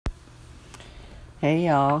Hey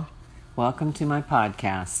y'all, welcome to my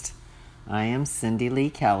podcast. I am Cindy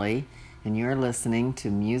Lee Kelly, and you're listening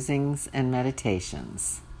to Musings and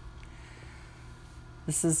Meditations.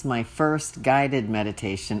 This is my first guided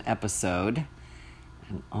meditation episode,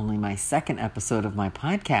 and only my second episode of my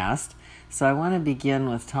podcast, so I want to begin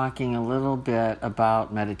with talking a little bit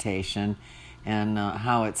about meditation and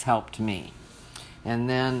how it's helped me. And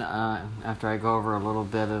then after I go over a little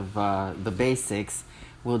bit of the basics,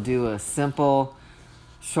 we'll do a simple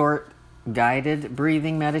short guided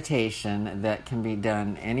breathing meditation that can be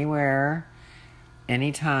done anywhere,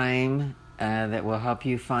 anytime, that will help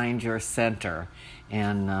you find your center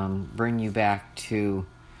and bring you back to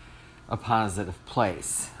a positive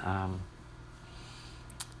place.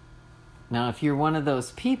 Now, if you're one of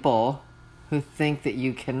those people who think that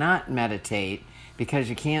you cannot meditate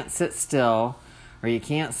because you can't sit still or you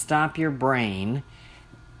can't stop your brain,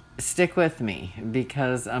 stick with me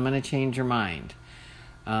because I'm going to change your mind.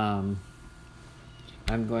 I'm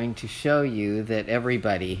going to show you that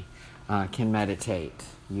everybody can meditate.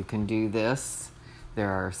 You can do this. There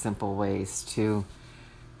are simple ways to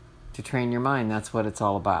train your mind. That's what it's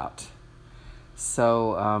all about.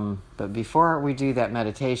 So, but before we do that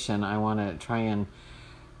meditation, I want to try and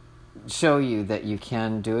show you that you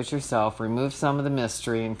can do it yourself. Remove some of the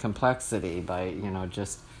mystery and complexity by,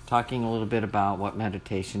 just talking a little bit about what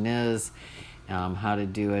meditation is, how to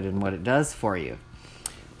do it, and what it does for you.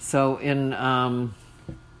 So in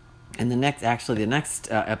the next episode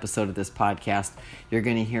of this podcast, you're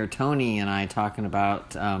going to hear Tony and I talking about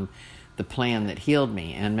the plan that healed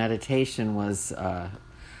me, and meditation was a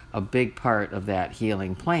big part of that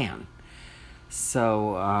healing plan.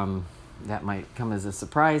 So that might come as a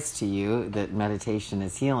surprise to you that meditation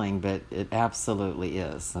is healing, but it absolutely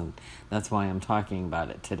is, and that's why I'm talking about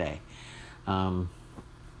it today.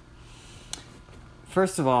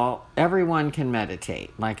 First of all, everyone can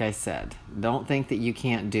meditate, like I said. Don't think that you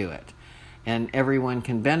can't do it. And everyone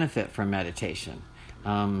can benefit from meditation.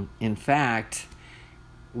 In fact,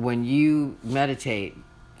 when you meditate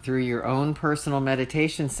through your own personal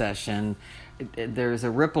meditation session, there's a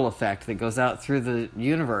ripple effect that goes out through the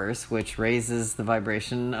universe, which raises the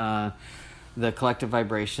vibration, the collective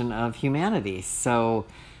vibration of humanity. So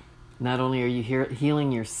not only are you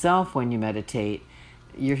healing yourself when you meditate,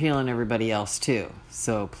 you're healing everybody else too.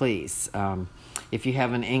 So please, if you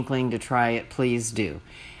have an inkling to try it, please do.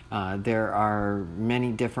 There are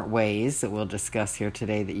many different ways that we'll discuss here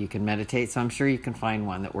today that you can meditate, so I'm sure you can find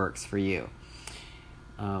one that works for you.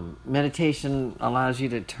 Meditation allows you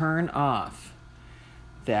to turn off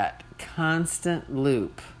that constant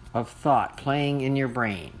loop of thought playing in your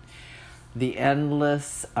brain. The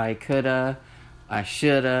endless I coulda, I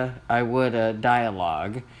shoulda, I woulda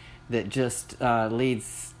dialogue that just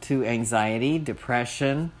leads to anxiety,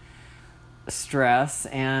 depression, stress,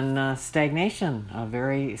 and stagnation. A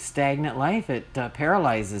very stagnant life. It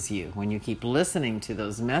paralyzes you when you keep listening to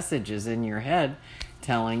those messages in your head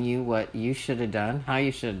telling you what you should have done, how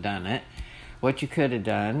you should have done it, what you could have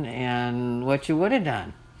done, and what you would have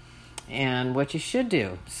done, and what you should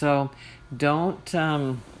do. So don't...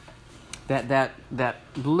 That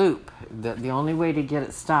loop, the only way to get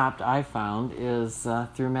it stopped, I found, is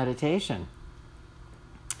through meditation.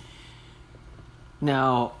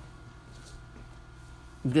 Now,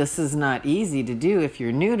 this is not easy to do if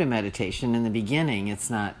you're new to meditation. In the beginning, it's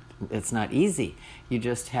not easy. You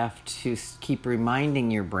just have to keep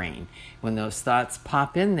reminding your brain when those thoughts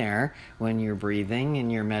pop in there, when you're breathing and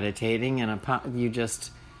you're meditating, and you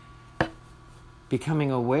just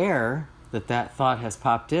becoming aware that thought has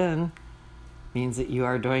popped in means that you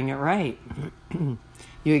are doing it right.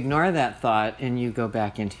 You ignore that thought and you go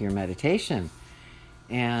back into your meditation.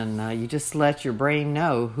 And you just let your brain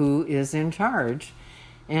know who is in charge.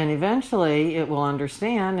 And eventually it will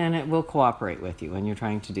understand and it will cooperate with you when you're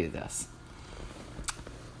trying to do this.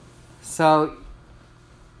 So,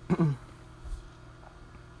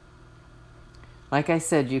 like I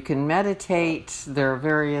said, you can meditate. There are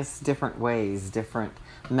various different ways, different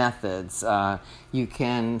methods. You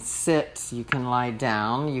can sit, you can lie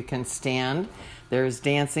down, you can stand. There's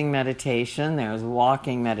dancing meditation, there's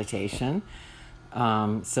walking meditation.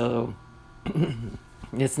 So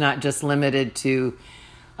it's not just limited to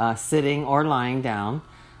sitting or lying down.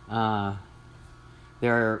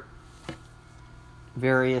 There are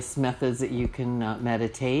various methods that you can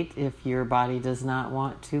meditate if your body does not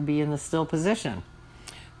want to be in the still position.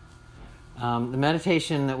 The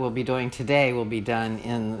meditation that we'll be doing today will be done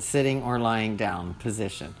in sitting or lying down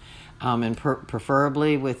position, and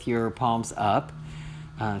preferably with your palms up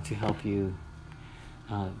to help you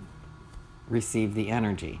receive the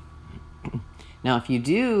energy. Now, if you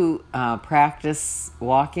do practice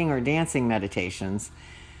walking or dancing meditations,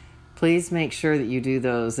 please make sure that you do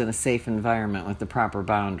those in a safe environment with the proper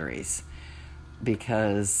boundaries.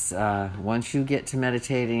 Because once you get to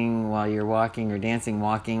meditating while you're walking or dancing,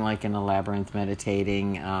 walking like in a labyrinth,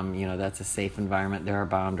 meditating, that's a safe environment. There are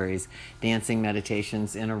boundaries. Dancing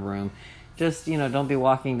meditations in a room. Just, don't be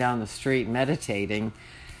walking down the street meditating.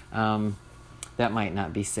 That might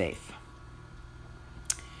not be safe.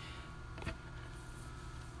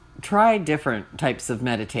 Try different types of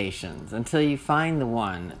meditations until you find the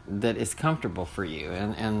one that is comfortable for you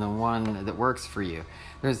and the one that works for you.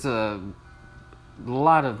 There's a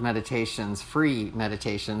lot of meditations, free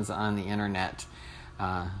meditations on the internet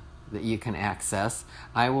that you can access.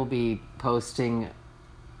 I will be posting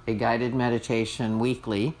a guided meditation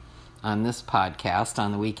weekly on this podcast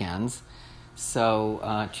on the weekends.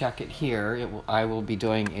 So check it here. I will be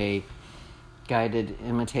doing a guided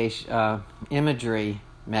imagery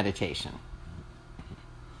meditation.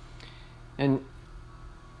 And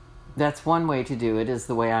that's one way to do it, is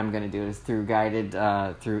the way I'm going to do it, is through guided,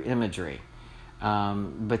 through imagery.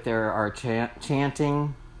 But there are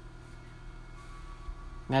chanting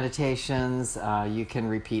meditations. You can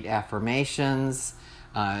repeat affirmations.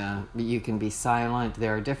 You can be silent.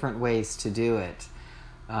 There are different ways to do it.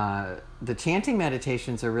 The chanting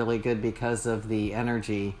meditations are really good because of the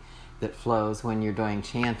energy that flows when you're doing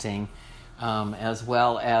chanting, as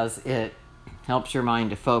well as it helps your mind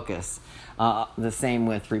to focus. The same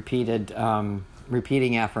with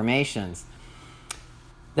repeating affirmations.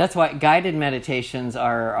 That's why guided meditations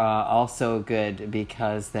are also good,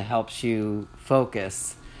 because that helps you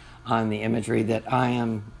focus on the imagery that I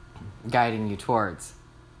am guiding you towards.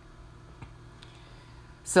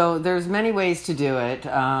 So there's many ways to do it.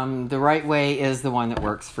 The right way is the one that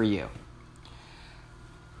works for you.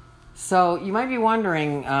 So you might be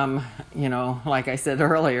wondering, like I said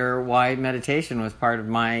earlier, why meditation was part of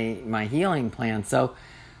my healing plan. So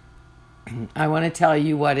I want to tell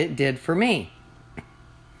you what it did for me.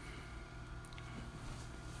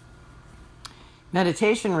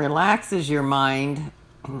 Meditation relaxes your mind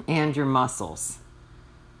and your muscles.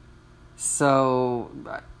 So,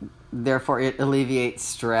 therefore, it alleviates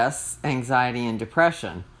stress, anxiety, and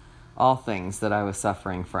depression, all things that I was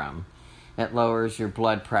suffering from. It lowers your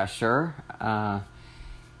blood pressure, and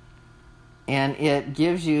it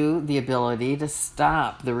gives you the ability to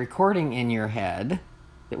stop the recording in your head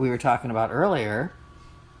that we were talking about earlier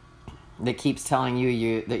that keeps telling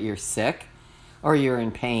you that you're sick, or you're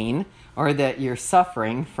in pain, or that you're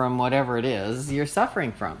suffering from whatever it is you're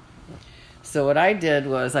suffering from. So what I did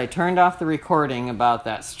was I turned off the recording about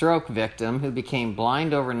that stroke victim who became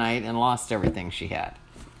blind overnight and lost everything she had.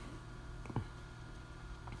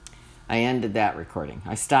 I ended that recording.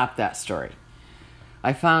 I stopped that story.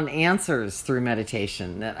 I found answers through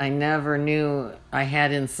meditation that I never knew I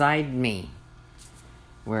had inside me,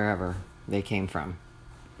 wherever they came from.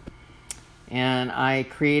 And I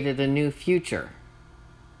created a new future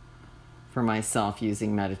for myself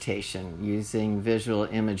using meditation, using visual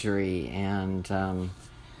imagery, and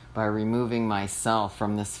by removing myself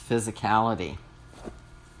from this physicality.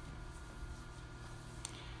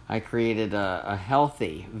 I created a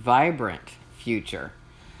healthy, vibrant future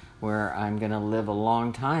where I'm going to live a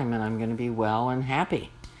long time and I'm going to be well and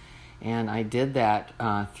happy. And I did that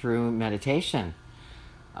through meditation.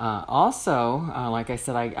 Also, like I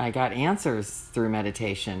said, I got answers through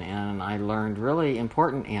meditation, and I learned really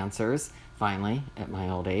important answers, finally, at my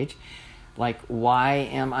old age. Like, why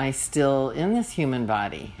am I still in this human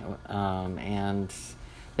body? And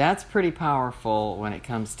that's pretty powerful when it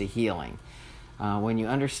comes to healing. When you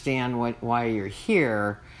understand why you're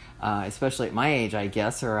here, especially at my age, I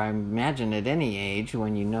guess, or I imagine at any age,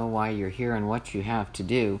 when you know why you're here and what you have to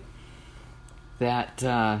do, that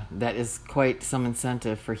is quite some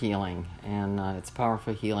incentive for healing, and it's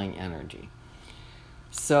powerful healing energy.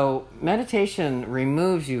 So meditation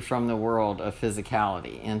removes you from the world of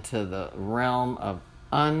physicality into the realm of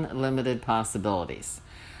unlimited possibilities,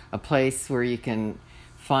 a place where you can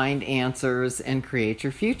find answers and create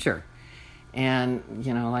your future. And,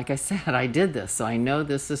 like I said, I did this, so I know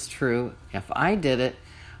this is true. If I did it,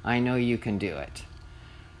 I know you can do it.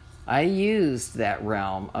 I used that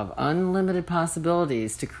realm of unlimited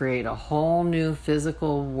possibilities to create a whole new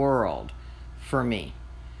physical world for me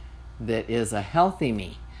that is a healthy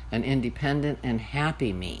me, an independent and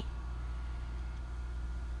happy me.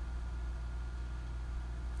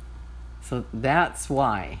 So that's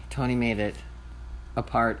why Tony made it a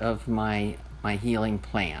part of my healing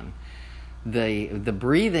plan. The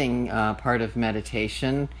breathing part of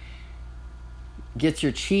meditation gets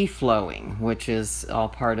your chi flowing, which is all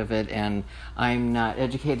part of it. And I'm not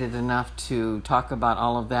educated enough to talk about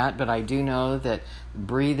all of that, but I do know that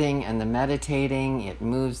breathing and the meditating, it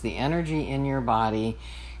moves the energy in your body,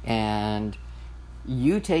 and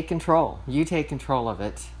you take control. You take control of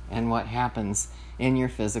it and what happens in your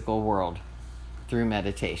physical world through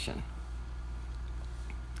meditation.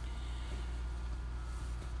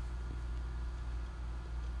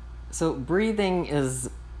 So breathing is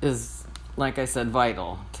like I said,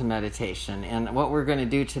 vital to meditation. And what we're going to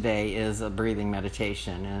do today is a breathing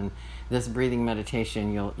meditation. And this breathing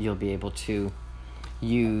meditation you'll be able to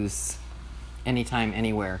use anytime,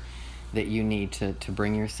 anywhere that you need to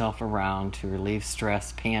bring yourself around, to relieve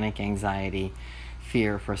stress, panic, anxiety,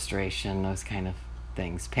 fear, frustration, those kind of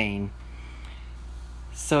things, pain.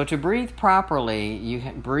 So to breathe properly, you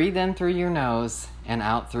breathe in through your nose and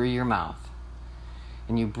out through your mouth.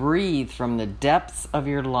 And you breathe from the depths of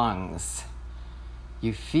your lungs.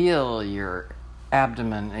 You feel your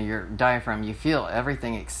abdomen, your diaphragm, you feel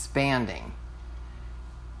everything expanding.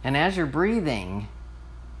 And as you're breathing,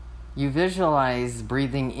 you visualize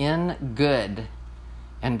breathing in good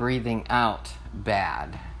and breathing out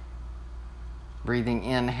bad. Breathing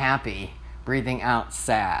in happy, breathing out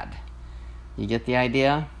sad. You get the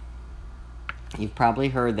idea? You've probably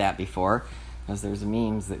heard that before, because there's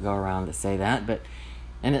memes that go around that say that,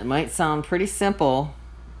 and it might sound pretty simple,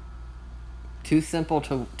 too simple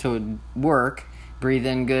to work. Breathe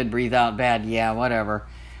in good, breathe out bad, yeah, whatever.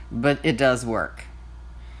 But it does work.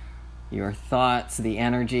 Your thoughts, the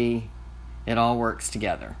energy, it all works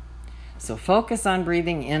together. So focus on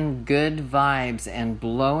breathing in good vibes and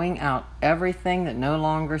blowing out everything that no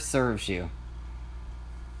longer serves you.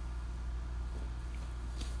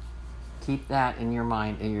 Keep that in your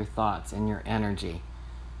mind, in your thoughts, in your energy,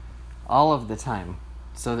 all of the time,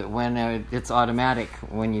 so that when it's automatic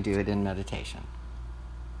when you do it in meditation.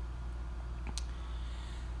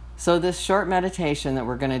 So this short meditation that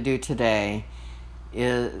we're going to do today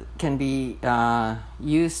can be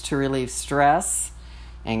used to relieve stress,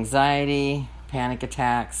 anxiety, panic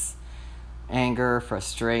attacks, anger,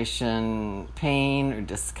 frustration, pain, or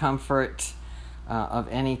discomfort of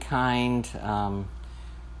any kind.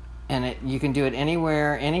 And you can do it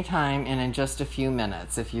anywhere, anytime, and in just a few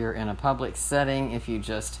minutes. If you're in a public setting, if you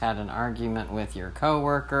just had an argument with your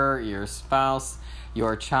coworker, your spouse,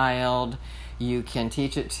 your child, you can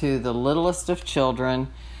teach it to the littlest of children.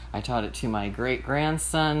 I taught it to my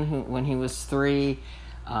great-grandson when he was 3,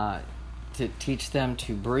 to teach them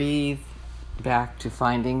to breathe back to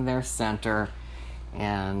finding their center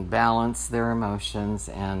and balance their emotions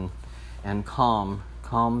and calm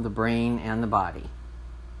the brain and the body.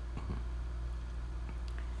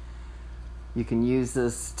 You can use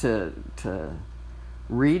this to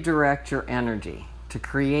redirect your energy, to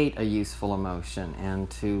create a useful emotion, and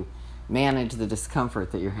to manage the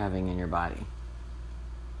discomfort that you're having in your body.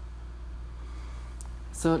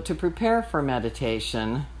 So to prepare for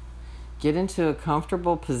meditation, get into a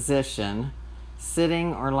comfortable position,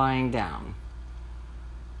 sitting or lying down.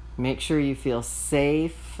 Make sure you feel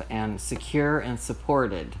safe and secure and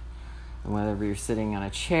supported. And whether you're sitting on a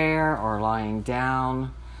chair or lying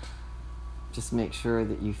down, just make sure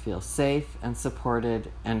that you feel safe and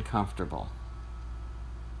supported and comfortable.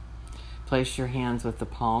 Place your hands with the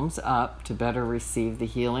palms up to better receive the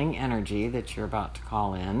healing energy that you're about to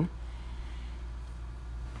call in.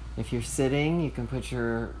 If you're sitting, you can put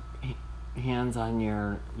your hands on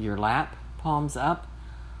your lap, palms up,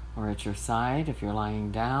 or at your side. If you're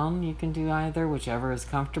lying down, you can do either, whichever is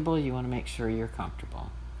comfortable. You want to make sure you're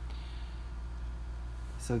comfortable.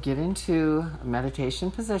 So get into a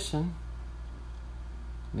meditation position,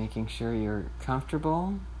 making sure you're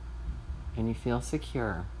comfortable and you feel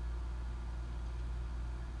secure.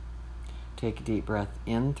 Take a deep breath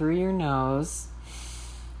in through your nose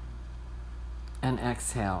and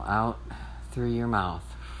exhale out through your mouth.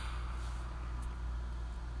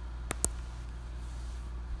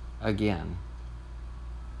 Again,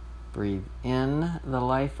 breathe in the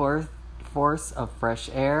life force of fresh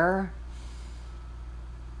air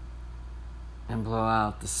and blow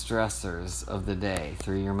out the stressors of the day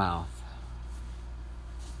through your mouth.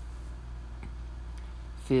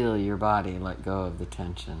 Feel your body let go of the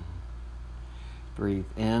tension. Breathe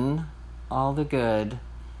in all the good.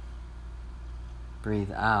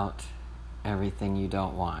 Breathe out everything you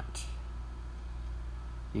don't want.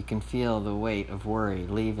 You can feel the weight of worry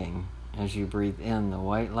leaving as you breathe in the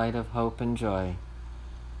white light of hope and joy,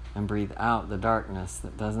 and breathe out the darkness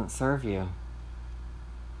that doesn't serve you.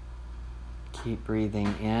 Keep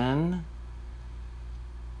breathing in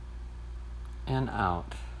and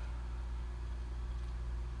out.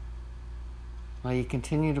 While you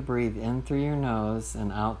continue to breathe in through your nose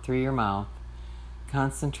and out through your mouth,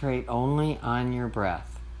 concentrate only on your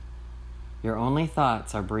breath. Your only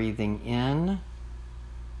thoughts are breathing in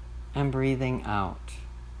and breathing out.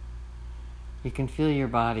 You can feel your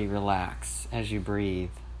body relax as you breathe.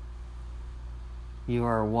 You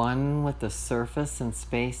are one with the surface and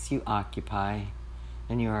space you occupy,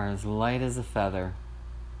 and you are as light as a feather.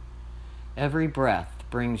 Every breath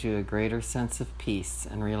brings you a greater sense of peace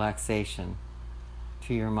and relaxation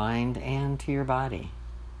to your mind and to your body.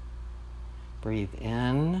 Breathe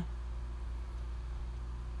in,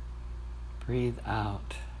 breathe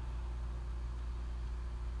out.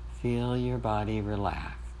 Feel your body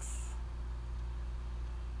relax.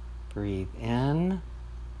 Breathe in,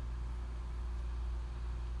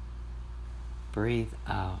 breathe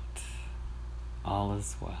out. All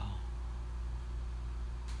is well.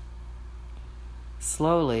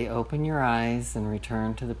 Slowly open your eyes and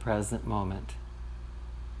return to the present moment.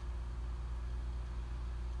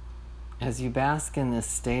 As you bask in this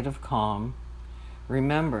state of calm,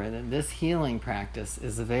 remember that this healing practice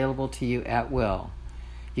is available to you at will.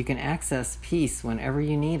 You can access peace whenever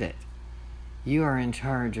you need it. You are in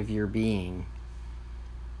charge of your being.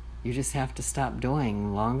 You just have to stop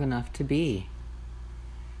doing long enough to be.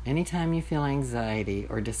 Anytime you feel anxiety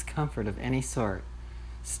or discomfort of any sort,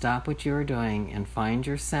 stop what you are doing and find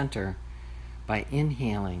your center by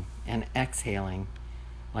inhaling and exhaling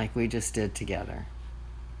like we just did together.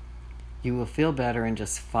 You will feel better in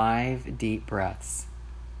just 5 deep breaths.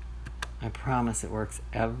 I promise it works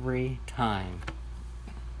every time.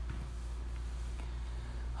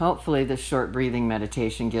 Hopefully this short breathing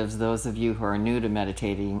meditation gives those of you who are new to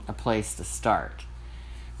meditating a place to start.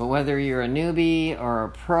 But whether you're a newbie or a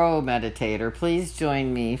pro meditator, please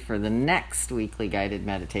join me for the next weekly guided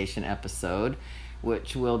meditation episode,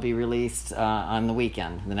 which will be released on the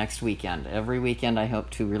weekend, the next weekend. Every weekend I hope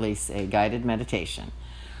to release a guided meditation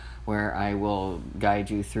where I will guide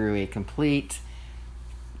you through a complete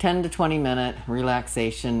 10 to 20 minute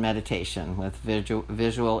relaxation meditation with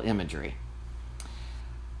visual imagery.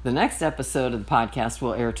 The next episode of the podcast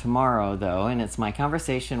will air tomorrow, though, and it's my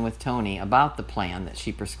conversation with Tony about the plan that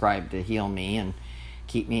she prescribed to heal me and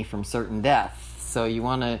keep me from certain death. So you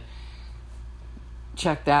want to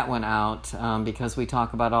check that one out because we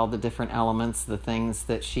talk about all the different elements, the things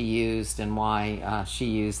that she used and why she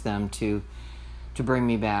used them to bring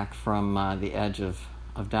me back from the edge of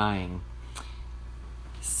dying.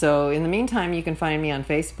 So in the meantime, you can find me on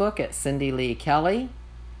Facebook at Cindy Lee Kelly,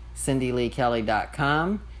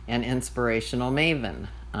 CindyLeeKelly.com, and Inspirational Maven,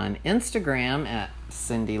 on Instagram at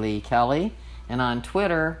Cindy Lee Kelly, and on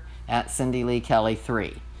Twitter at Cindy Lee Kelly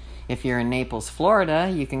 3. If you're in Naples,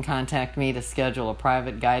 Florida, you can contact me to schedule a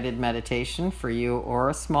private guided meditation for you or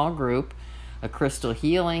a small group, a crystal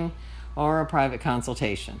healing, or a private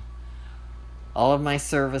consultation. All of my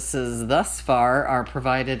services thus far are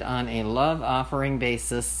provided on a love offering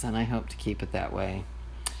basis, and I hope to keep it that way.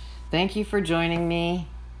 Thank you for joining me,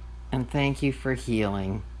 and thank you for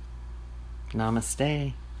healing.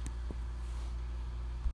 Namaste.